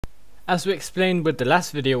As we explained with the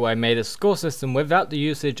last video where I made a score system without the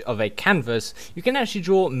usage of a canvas, you can actually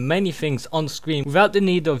draw many things on screen without the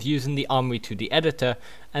need of using the Armory 2D editor,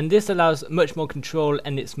 and this allows much more control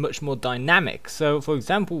and it's much more dynamic. So for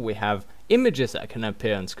example, we have images that can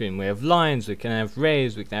appear on screen, we have lines, we can have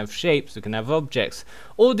rays, we can have shapes, we can have objects.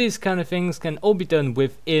 All these kind of things can all be done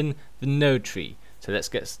within the node tree. So let's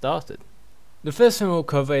get started. The first thing we'll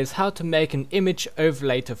cover is how to make an image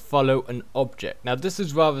overlay to follow an object. Now this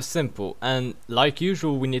is rather simple, and like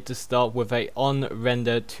usual we need to start with a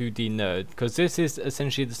onRender 2D node, because this is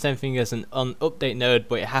essentially the same thing as an onUpdate node,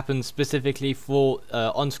 but it happens specifically for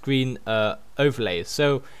on-screen overlays.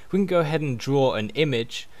 So we can go ahead and draw an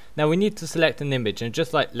image. Now we need to select an image, and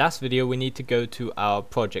just like last video we need to go to our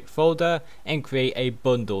project folder and create a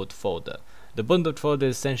bundled folder. The bundled folder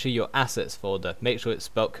is essentially your assets folder. Make sure it's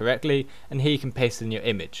spelled correctly, and here you can paste in your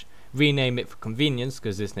image. Rename it for convenience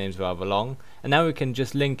because this name's rather long, and now we can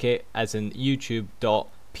just link it as in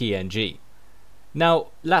youtube.png. Now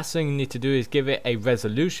last thing you need to do is give it a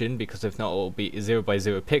resolution, because if not it will be 0 by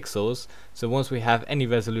 0 pixels. So once we have any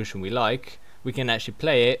resolution we like, we can actually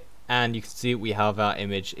play it, and you can see we have our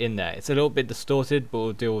image in there. It's a little bit distorted, but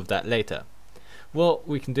we'll deal with that later. What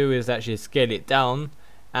we can do is actually scale it down,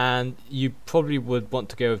 and you probably would want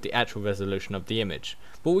to go with the actual resolution of the image,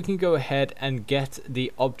 but we can go ahead and get the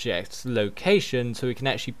object's location so we can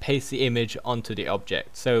actually paste the image onto the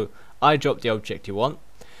object. So I drop the object you want.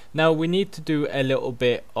 Now we need to do a little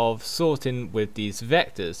bit of sorting with these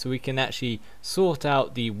vectors, so we can actually sort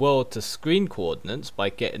out the world to screen coordinates by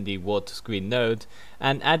getting the world to screen node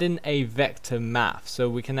and add in a vector math, so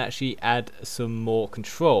we can actually add some more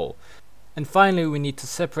control. And finally we need to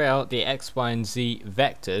separate out the x, y and z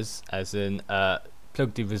vectors, as in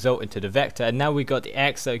plug the result into the vector, and now we got the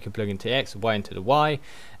x, so we can plug into the x, y into the y,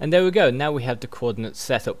 and there we go. Now we have the coordinates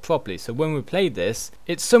set up properly. So when we play this,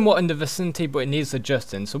 it's somewhat in the vicinity, but it needs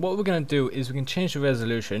adjusting. So what we're going to do is we can change the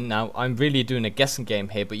resolution. Now I'm really doing a guessing game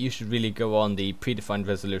here, but you should really go on the predefined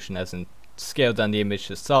resolution, as in scale down the image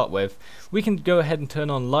to start with. We can go ahead and turn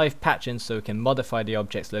on live patching so we can modify the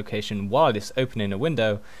object's location while it's opening a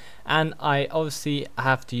window, and I obviously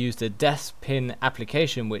have to use the DeskPin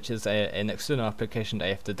application, which is an external application that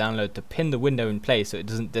you have to download to pin the window in place so it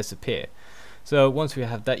doesn't disappear. So once we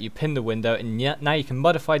have that, you pin the window, and now you can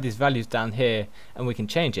modify these values down here and we can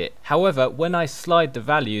change it. However, when I slide the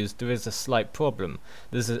values, there is a slight problem.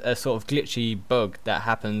 There's a sort of glitchy bug that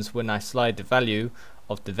happens when I slide the value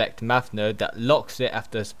of the vector math node that locks it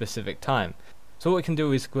after a specific time. So what we can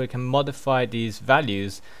do is we can modify these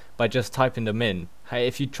values by just typing them in.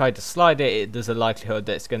 If you try to slide it, there's a likelihood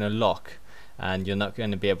that it's going to lock and you're not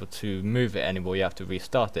going to be able to move it anymore. You have to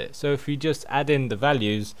restart it. So if you just add in the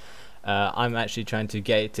values, I'm actually trying to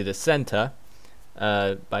get it to the center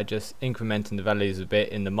by just incrementing the values a bit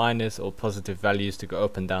in the minus or positive values to go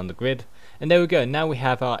up and down the grid. And there we go. Now we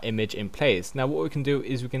have our image in place. Now what we can do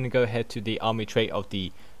is we can go ahead to the Armory trait of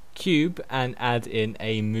the cube and add in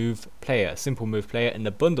a move player, simple move player in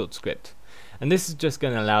the bundled script. And this is just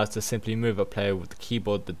going to allow us to simply move a player with the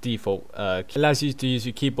keyboard. The default allows you to use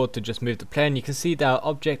your keyboard to just move the player, and you can see that our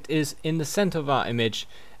object is in the center of our image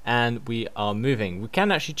and we are moving. We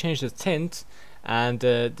can actually change the tint, and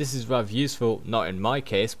this is rather useful, not in my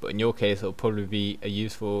case, but in your case it will probably be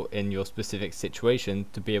useful in your specific situation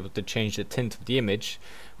to be able to change the tint of the image.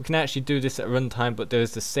 We can actually do this at runtime, but there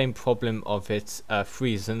is the same problem of it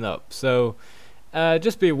freezing up. So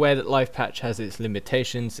just be aware that live patch has its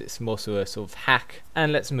limitations. It's more so a sort of hack,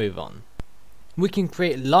 and let's move on. We can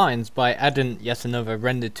create lines by adding yet another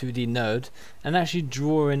render 2D node and actually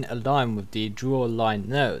drawing a line with the draw line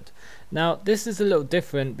node. Now this is a little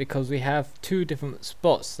different because we have two different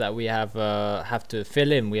spots that we have to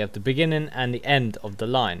fill in. We have the beginning and the end of the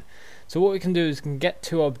line. So what we can do is we can get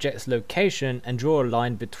two objects location and draw a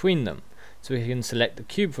line between them. So we can select the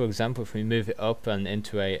cube, for example, if we move it up and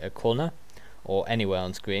into a corner or anywhere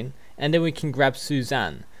on screen, and then we can grab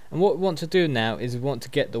Suzanne. And what we want to do now is we want to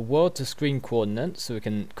get the world to screen coordinates, so we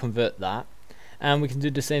can convert that, and we can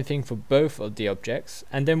do the same thing for both of the objects.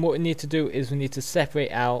 And then what we need to do is we need to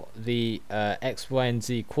separate out the x, y and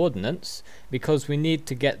z coordinates, because we need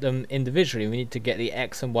to get them individually. We need to get the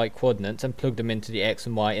x and y coordinates and plug them into the x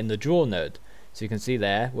and y in the draw node. So you can see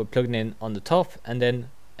there we're plugging in on the top and then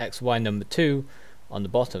x, y number 2 on the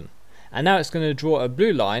bottom. And now it's going to draw a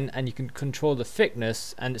blue line, and you can control the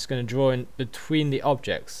thickness, and it's going to draw in between the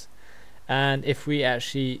objects. And if we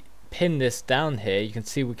actually pin this down here, you can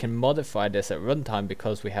see we can modify this at runtime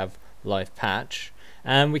because we have live patch,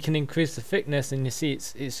 and we can increase the thickness, and you see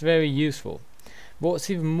it's very useful. But what's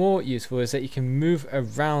even more useful is that you can move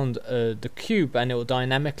around the cube and it will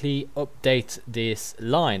dynamically update this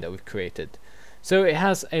line that we've created. So it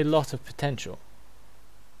has a lot of potential.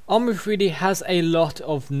 Armory 3D has a lot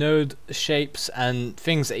of node shapes and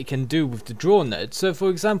things that you can do with the draw node. So for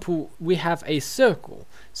example, we have a circle.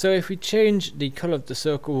 So if we change the color of the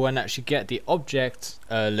circle and actually get the object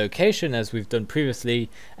location as we've done previously,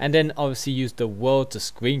 and then obviously use the world to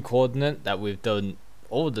screen coordinate that we've done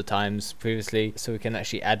all the times previously, so we can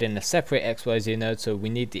actually add in a separate XYZ node. So we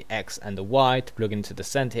need the X and the Y to plug into the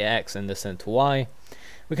center X and the center Y.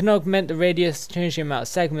 We can augment the radius, change the amount of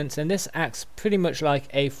segments, and this acts pretty much like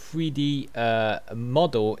a 3D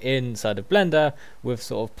model inside of Blender with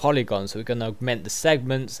sort of polygons. So we can augment the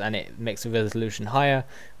segments and it makes the resolution higher.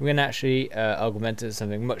 We can actually augment it to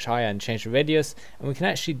something much higher and change the radius, and we can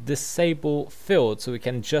actually disable fill so we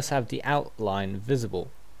can just have the outline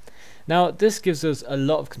visible. Now this gives us a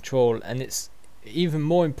lot of control, and it's even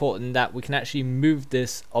more important that we can actually move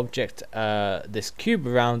this object, this cube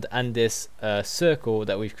around, and this circle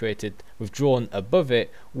that we've created, we've drawn above it,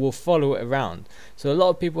 will follow it around. So a lot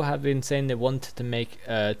of people have been saying they wanted to make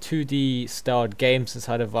 2D styled games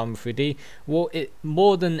inside of Armory 3D. Well,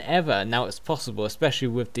 more than ever now it's possible, especially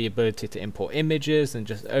with the ability to import images and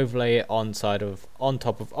just overlay it on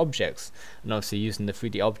top of objects, and obviously using the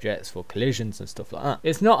 3D objects for collisions and stuff like that.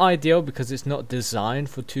 It's not ideal because it's not designed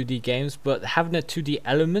for 2D games, but having a 2D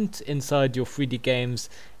element inside your 3D games,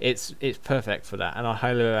 it's perfect for that, and I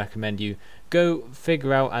highly recommend you go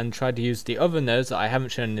figure out and try to use the other nodes that I haven't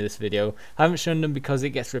shown in this video. I haven't shown them because it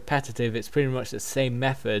gets repetitive. It's pretty much the same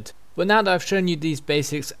method. But now that I've shown you these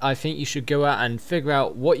basics, I think you should go out and figure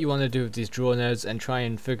out what you want to do with these draw nodes and try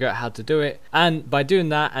and figure out how to do it. And by doing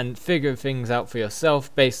that and figuring things out for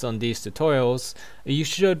yourself based on these tutorials, you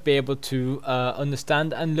should be able to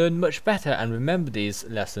understand and learn much better and remember these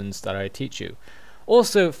lessons that I teach you.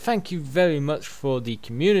 Also, thank you very much for the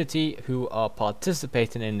community who are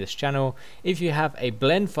participating in this channel. If you have a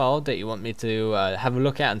blend file that you want me to have a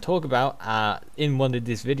look at and talk about in one of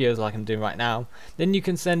these videos like I'm doing right now, then you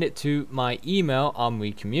can send it to my email,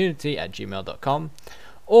 armorycommunity@gmail.com.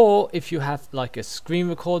 Or if you have like a screen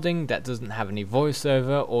recording that doesn't have any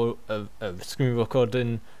voiceover, or a screen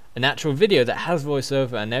recording, an actual video that has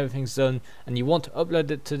voiceover and everything's done, and you want to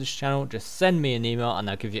upload it to this channel, just send me an email and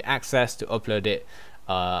I'll give you access to upload it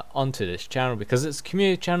onto this channel, because it's a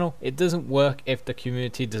community channel. It doesn't work if the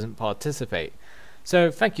community doesn't participate.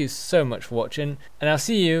 So thank you so much for watching, and I'll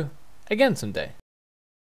see you again someday.